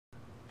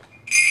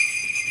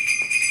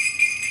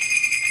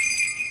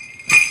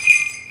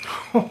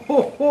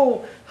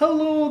Oh,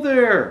 hello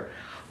there.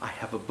 I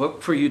have a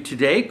book for you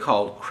today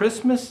called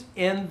Christmas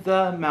in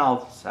the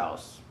Mouse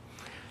House.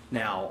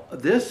 Now,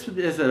 this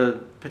is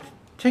a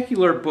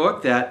particular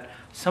book that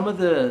some of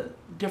the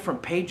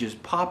different pages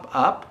pop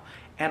up,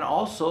 and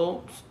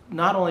also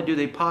not only do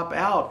they pop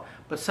out,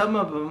 but some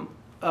of them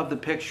of the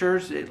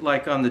pictures,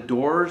 like on the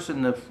doors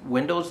and the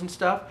windows and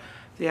stuff,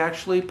 they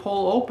actually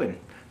pull open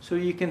so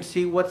you can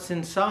see what's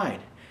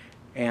inside.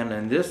 And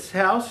in this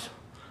house,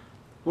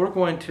 we're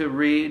going to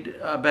read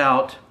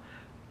about,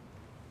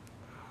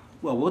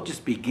 well, we'll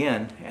just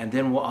begin, and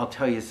then I'll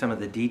tell you some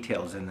of the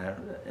details in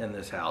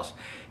this house.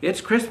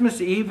 It's Christmas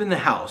Eve in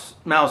the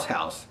mouse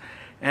house,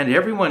 and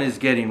everyone is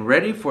getting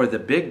ready for the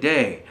big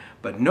day,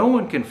 but no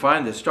one can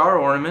find the star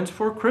ornaments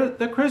for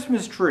the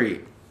Christmas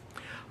tree.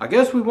 I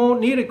guess we won't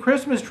need a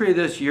Christmas tree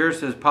this year,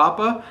 says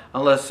Papa,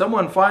 unless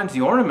someone finds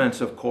the ornaments,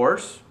 of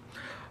course.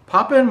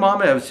 Papa and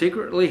Mama have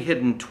secretly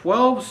hidden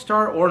 12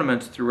 star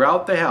ornaments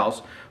throughout the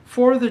house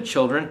for the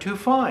children to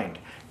find.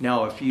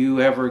 Now, if you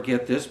ever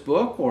get this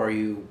book or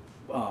you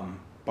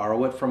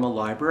borrow it from a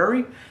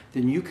library,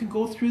 then you can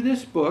go through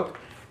this book,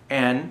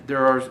 and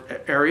there are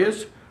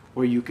areas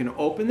where you can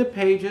open the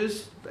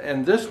pages,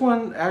 and this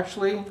one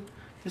actually,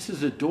 this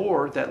is a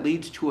door that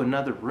leads to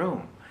another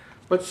room.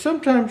 But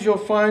sometimes you'll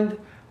find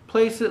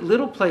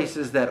little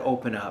places that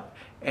open up,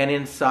 and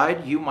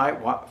inside you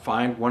might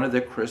find one of the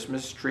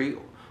Christmas tree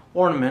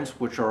ornaments,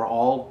 which are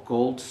all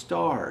gold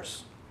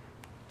stars.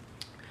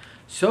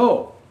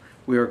 So,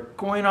 we are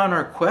going on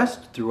our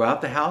quest throughout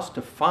the house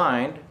to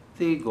find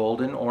the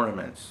golden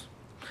ornaments.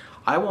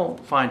 I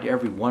won't find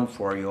every one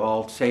for you.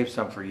 I'll save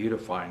some for you to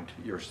find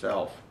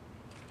yourself.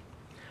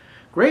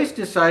 Grace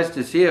decides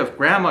to see if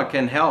Grandma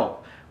can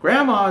help.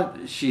 Grandma,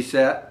 she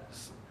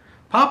says,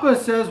 Papa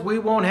says we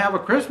won't have a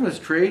Christmas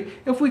tree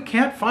if we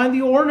can't find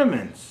the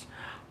ornaments.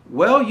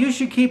 Well, you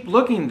should keep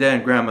looking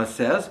then, Grandma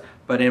says,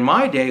 but in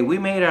my day we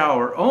made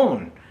our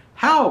own.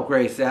 How?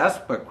 Grace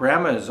asked, but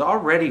Grandma is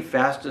already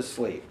fast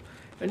asleep.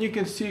 And you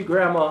can see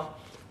Grandma,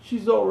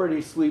 she's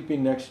already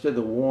sleeping next to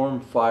the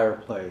warm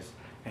fireplace.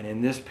 And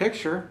in this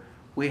picture,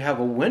 we have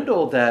a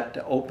window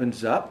that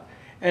opens up,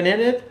 and in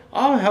it,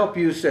 I'll help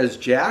you, says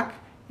Jack.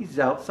 He's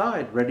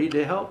outside, ready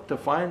to help to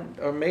find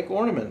or make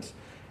ornaments.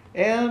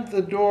 And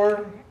the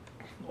door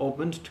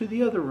opens to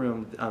the other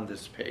room on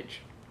this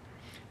page.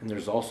 And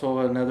there's also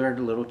another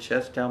little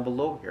chest down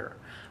below here,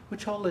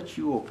 which I'll let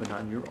you open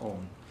on your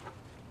own.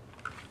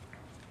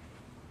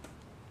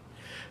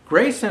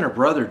 Grace and her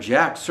brother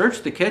Jack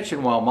search the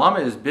kitchen while Mama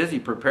is busy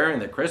preparing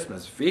the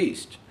Christmas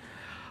feast.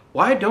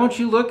 Why don't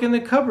you look in the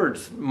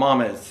cupboards,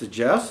 Mama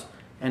suggests.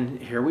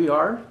 And here we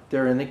are.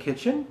 They're in the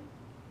kitchen.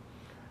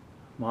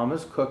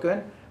 Mama's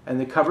cooking,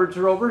 and the cupboards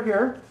are over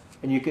here.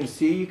 And you can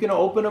see, you can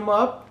open them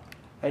up,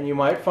 and you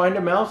might find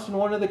a mouse in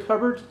one of the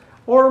cupboards,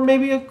 or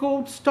maybe a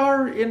gold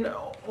star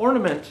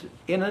ornament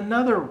in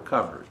another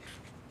cupboard.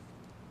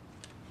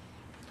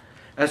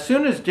 As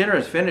soon as dinner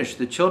is finished,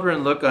 the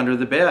children look under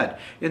the bed,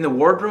 in the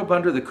wardrobe,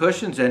 under the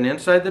cushions, and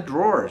inside the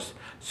drawers.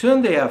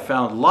 Soon they have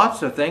found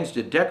lots of things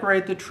to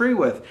decorate the tree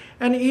with,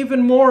 and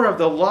even more of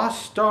the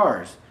lost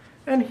stars.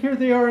 And here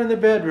they are in the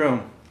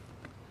bedroom.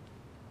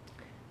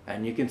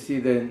 And you can see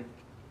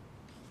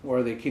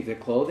where they keep the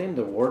clothing,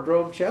 the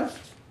wardrobe chest.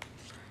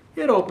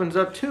 It opens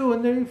up too,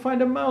 and then you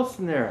find a mouse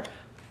in there.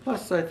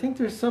 Plus, I think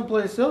there's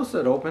someplace else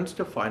that opens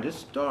to find a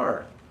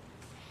star.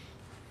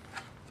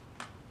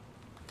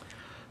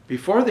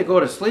 Before they go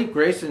to sleep,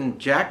 Grace and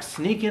Jack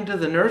sneak into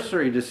the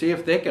nursery to see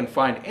if they can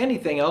find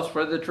anything else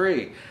for the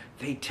tree.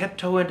 They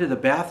tiptoe into the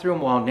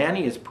bathroom while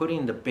Nanny is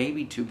putting the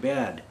baby to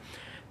bed.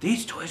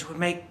 These toys would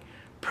make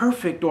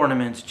perfect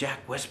ornaments, Jack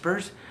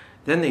whispers.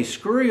 Then they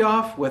scurry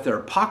off with their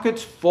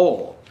pockets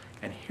full.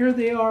 And here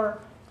they are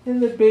in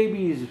the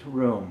baby's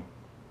room.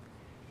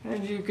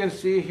 And you can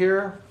see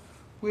here,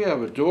 we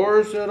have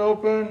doors that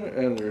open,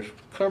 and there's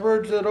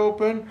cupboards that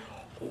open.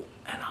 Oh,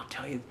 and I'll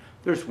tell you,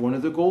 there's one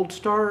of the gold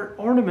star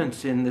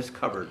ornaments in this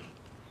cupboard.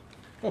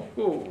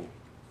 Oh.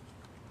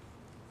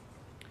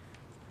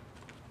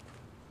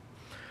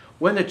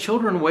 When the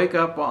children wake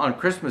up on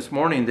Christmas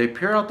morning, they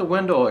peer out the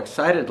window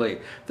excitedly.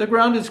 The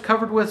ground is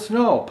covered with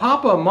snow.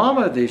 Papa,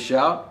 Mama, they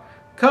shout.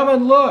 Come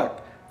and look.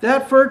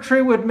 That fir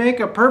tree would make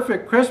a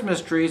perfect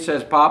Christmas tree,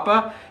 says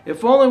Papa.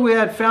 If only we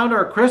had found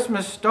our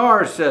Christmas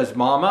stars, says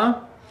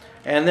Mama.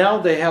 And now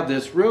they have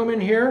this room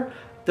in here.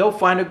 They'll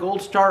find a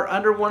gold star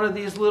under one of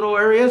these little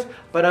areas,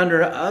 but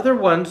under other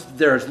ones,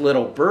 there's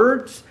little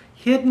birds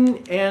hidden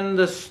in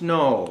the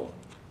snow.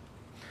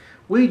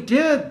 We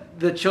did,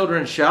 the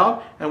children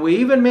shout, and we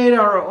even made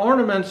our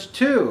ornaments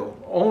too,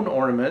 own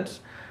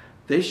ornaments.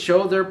 They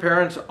show their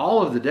parents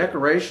all of the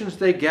decorations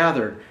they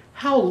gathered.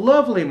 How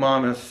lovely,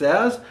 Mama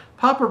says.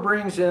 Papa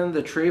brings in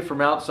the tree from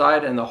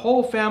outside, and the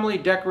whole family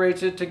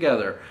decorates it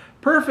together.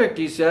 Perfect,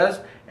 he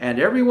says, and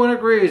everyone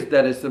agrees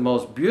that it's the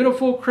most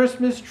beautiful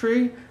Christmas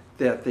tree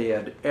that they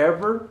had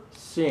ever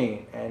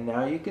seen. And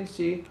now you can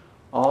see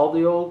all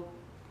the old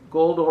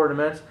gold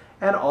ornaments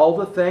and all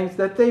the things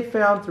that they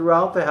found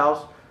throughout the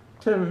house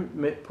to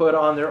put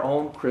on their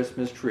own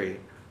Christmas tree.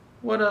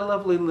 What a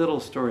lovely little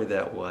story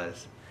that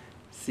was.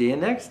 See you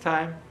next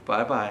time.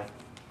 Bye-bye.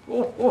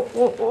 Oh, oh,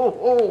 oh, oh,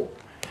 oh.